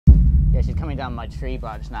Yeah, she's coming down my tree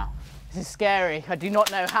branch now. This is scary. I do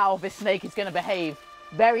not know how this snake is going to behave.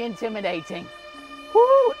 Very intimidating. Woo!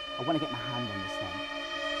 I want to get my hand on this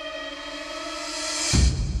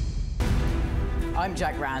thing. I'm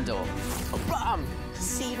Jack Randall. Oh, bam!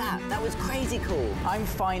 See that? That was crazy cool. I'm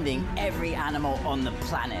finding every animal on the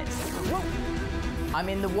planet. Whoa. I'm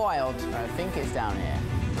in the wild. I think it's down here.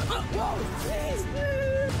 Whoa, please.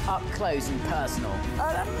 Up close and personal.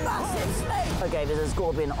 And a massive snake. Okay, there's a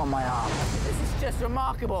scorpion on my arm. This is just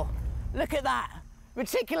remarkable. Look at that.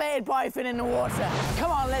 Reticulated bifin in the water. Come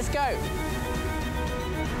on, let's go.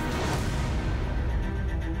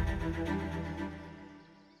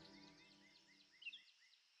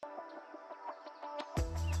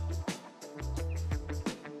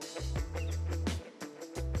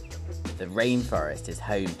 The rainforest is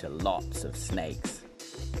home to lots of snakes.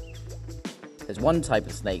 There's one type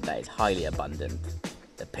of snake that is highly abundant,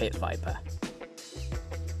 the pit viper.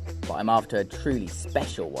 But I'm after a truly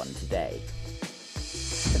special one today.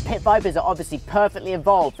 The pit vipers are obviously perfectly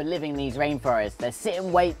evolved for living in these rainforests. They're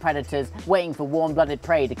sit-and-wait predators waiting for warm-blooded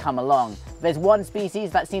prey to come along. There's one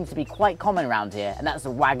species that seems to be quite common around here, and that's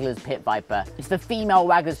the Wagler's pit viper. It's the female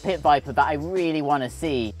Wagler's pit viper that I really want to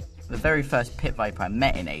see. The very first pit viper I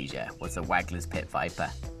met in Asia was the Wagler's pit viper.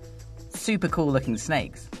 Super cool looking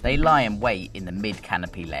snakes. They lie in wait in the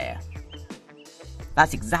mid-canopy layer.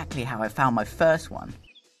 That's exactly how I found my first one.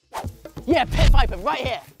 Yeah, pit viper right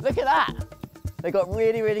here. Look at that. They got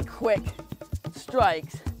really, really quick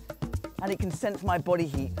strikes and it can sense my body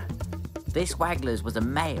heat. This Wagler's was a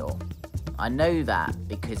male. I know that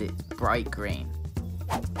because it's bright green.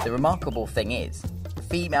 The remarkable thing is,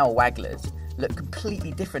 female Waglers look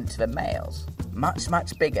completely different to the males. Much,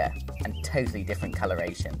 much bigger and totally different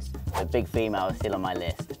colourations. The big female is still on my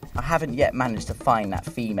list. I haven't yet managed to find that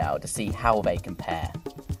female to see how they compare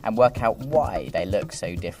and work out why they look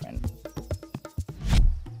so different.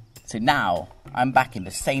 So now I'm back in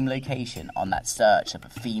the same location on that search of a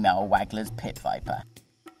female Wagler's pit viper.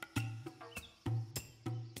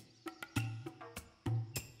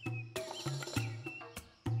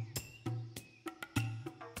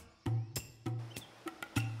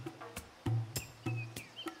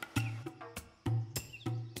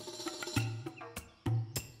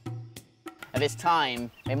 At this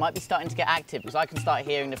time, they might be starting to get active because I can start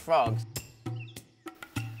hearing the frogs.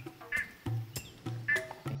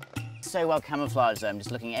 So well camouflaged though, I'm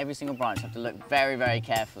just looking at every single branch. I have to look very, very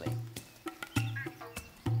carefully.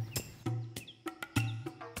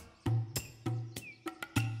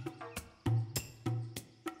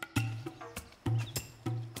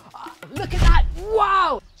 Look at that!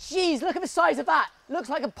 Wow! Jeez, look at the size of that! Looks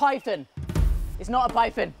like a python. It's not a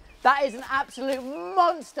python. That is an absolute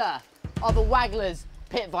monster of a Wagler's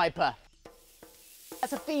pit viper.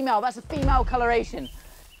 That's a female coloration.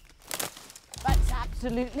 That's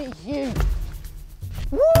absolutely huge.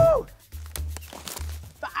 Woo!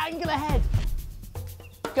 The angular head.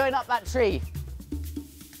 Going up that tree.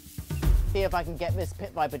 See if I can get this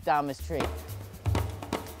pit viper down this tree.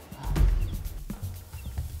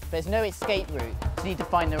 There's no escape route. Just need to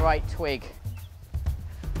find the right twig.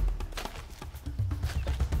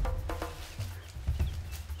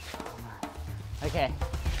 Okay,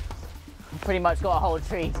 I've pretty much got a whole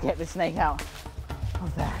tree to get this snake out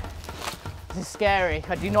of there. This is scary.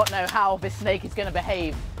 I do not know how this snake is going to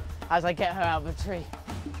behave as I get her out of the tree.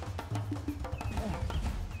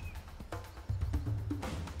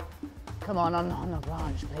 Come on the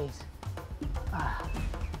branch, please.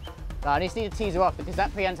 I just need to tease her off because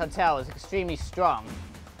that prehensile tail is extremely strong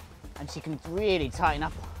and she can really tighten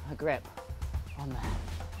up her grip on there.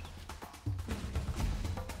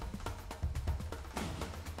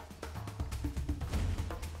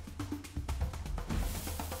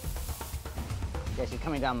 Yeah, she's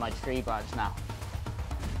coming down my tree branch now.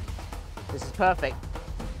 This is perfect.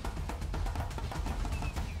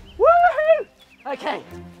 Woohoo! Okay,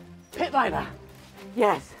 pit viper.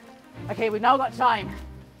 Yes. Okay, we've now got time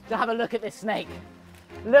to have a look at this snake.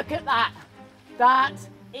 Look at that. That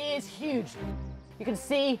is huge. You can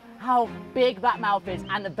see how big that mouth is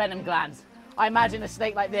and the venom glands. I imagine a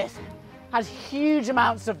snake like this has huge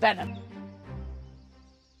amounts of venom.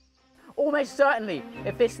 Almost certainly,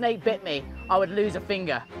 if this snake bit me, I would lose a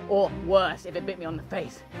finger, or worse, if it bit me on the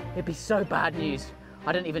face. It'd be so bad news.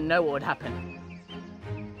 I don't even know what would happen.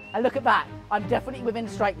 And look at that, I'm definitely within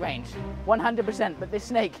strike range, 100%, but this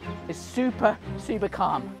snake is super, super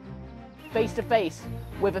calm. Face to face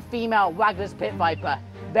with a female Wagler's pit viper,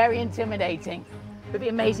 very intimidating. But the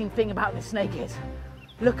amazing thing about this snake is,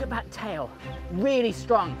 look at that tail, really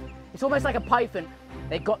strong. It's almost like a python.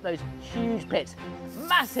 They've got those huge pits,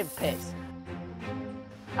 massive pits.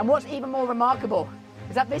 And what's even more remarkable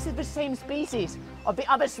is that this is the same species of the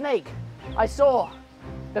other snake I saw,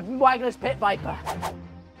 the Wagler's pit viper.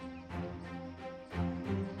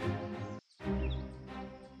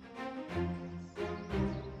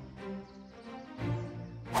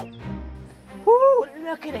 Woo,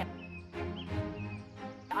 look at it.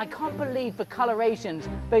 I can't believe the colourations,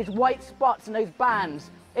 those white spots and those bands.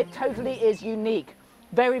 It totally is unique.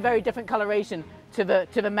 Very, very different coloration to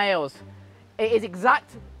the males. It is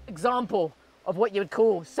exact example of what you would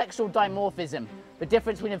call sexual dimorphism. The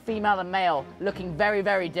difference between a female and male looking very,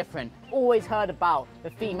 very different. Always heard about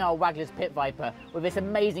the female Wagler's pit viper with this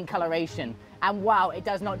amazing coloration. And wow, it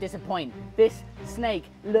does not disappoint. This snake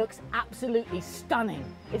looks absolutely stunning.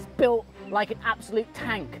 It's built like an absolute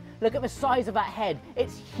tank. Look at the size of that head.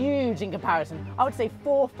 It's huge in comparison. I would say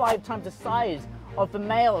 4 or 5 times the size of the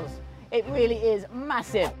males. It really is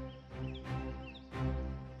massive.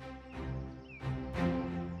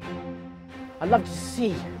 I'd love to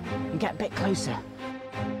see and get a bit closer.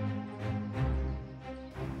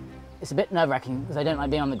 It's a bit nerve-wracking because I don't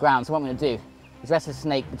like being on the ground, so what I'm going to do is rest the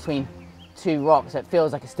snake between 2 rocks so it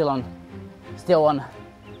feels like it's still on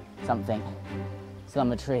something, still on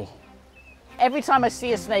the tree. Every time I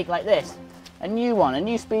see a snake like this, a new one, a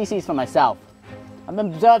new species for myself, I'm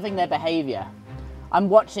observing their behavior. I'm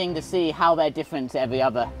watching to see how they're different to every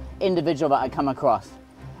other individual that I come across.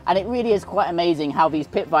 And it really is quite amazing how these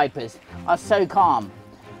pit vipers are so calm.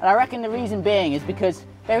 And I reckon the reason being is because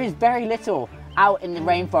there is very little out in the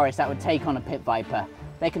rainforest that would take on a pit viper.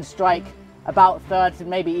 They can strike about 1/3 to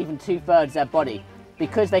maybe even 2/3 their body.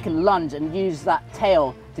 Because they can lunge and use that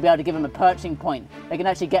tail to be able to give them a perching point, they can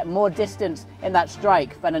actually get more distance in that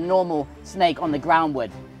strike than a normal snake on the ground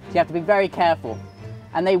would. So you have to be very careful.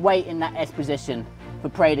 And they wait in that S position for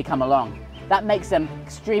prey to come along. That makes them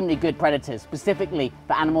extremely good predators, specifically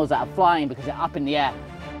for animals that are flying because they're up in the air.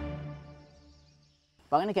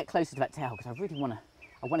 But I'm going to get closer to that tail because I really want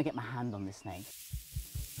to get my hand on this snake.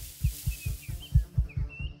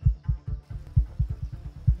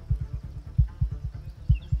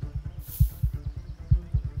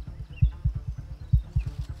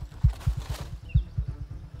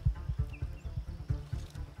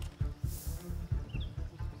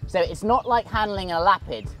 So it's not like handling a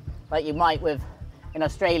lapid, like you might in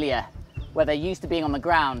Australia, where they're used to being on the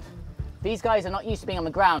ground. These guys are not used to being on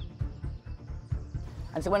the ground.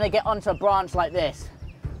 And so when they get onto a branch like this,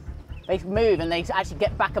 they move and they actually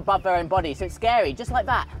get back above their own body. So it's scary, just like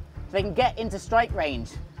that. So they can get into strike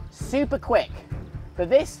range super quick. But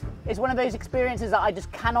this is one of those experiences that I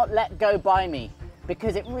just cannot let go by me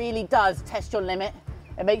because it really does test your limit.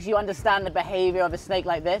 It makes you understand the behavior of a snake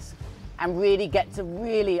like this and really get to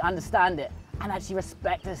really understand it and actually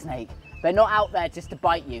respect a snake. They're not out there just to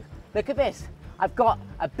bite you. Look at this. I've got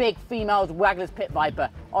a big female Wagler's pit viper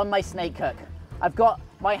on my snake hook. I've got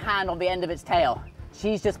my hand on the end of its tail.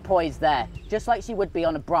 She's just poised there, just like she would be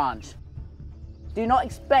on a branch. Do not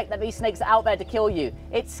expect that these snakes are out there to kill you.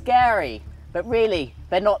 It's scary, but really,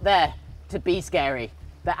 they're not there to be scary.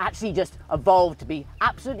 They're actually just evolved to be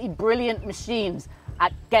absolutely brilliant machines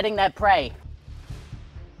at getting their prey.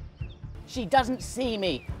 She doesn't see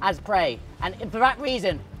me as prey, and for that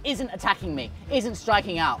reason, isn't attacking me, isn't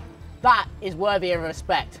striking out. That is worthy of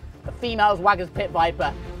respect. The female's Wagler's pit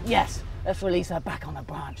viper, yes, let's release her back on the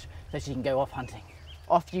branch so she can go off hunting.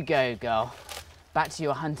 Off you go, girl. Back to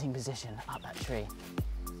your hunting position up that tree.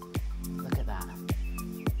 Look at that.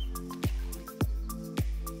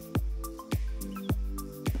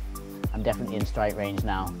 I'm definitely in strike range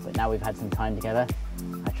now, but now we've had some time together,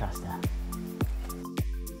 I trust her.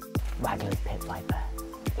 Wagler's pit viper,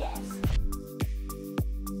 yes.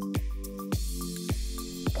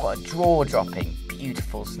 What a jaw-dropping,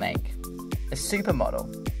 beautiful snake. A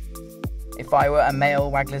supermodel. If I were a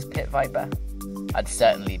male Wagler's pit viper, I'd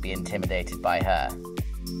certainly be intimidated by her.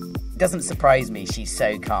 It doesn't surprise me she's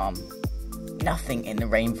so calm. Nothing in the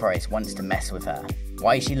rainforest wants to mess with her.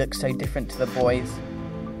 Why she looks so different to the boys,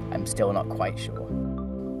 I'm still not quite sure.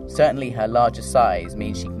 Certainly her larger size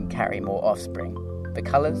means she can carry more offspring. The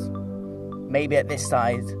colours? Maybe at this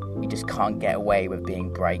size, you just can't get away with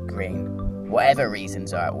being bright green. Whatever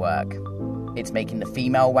reasons are at work, it's making the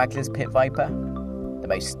female Wagler's pit viper the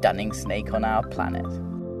most stunning snake on our planet.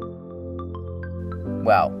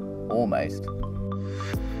 Well, almost.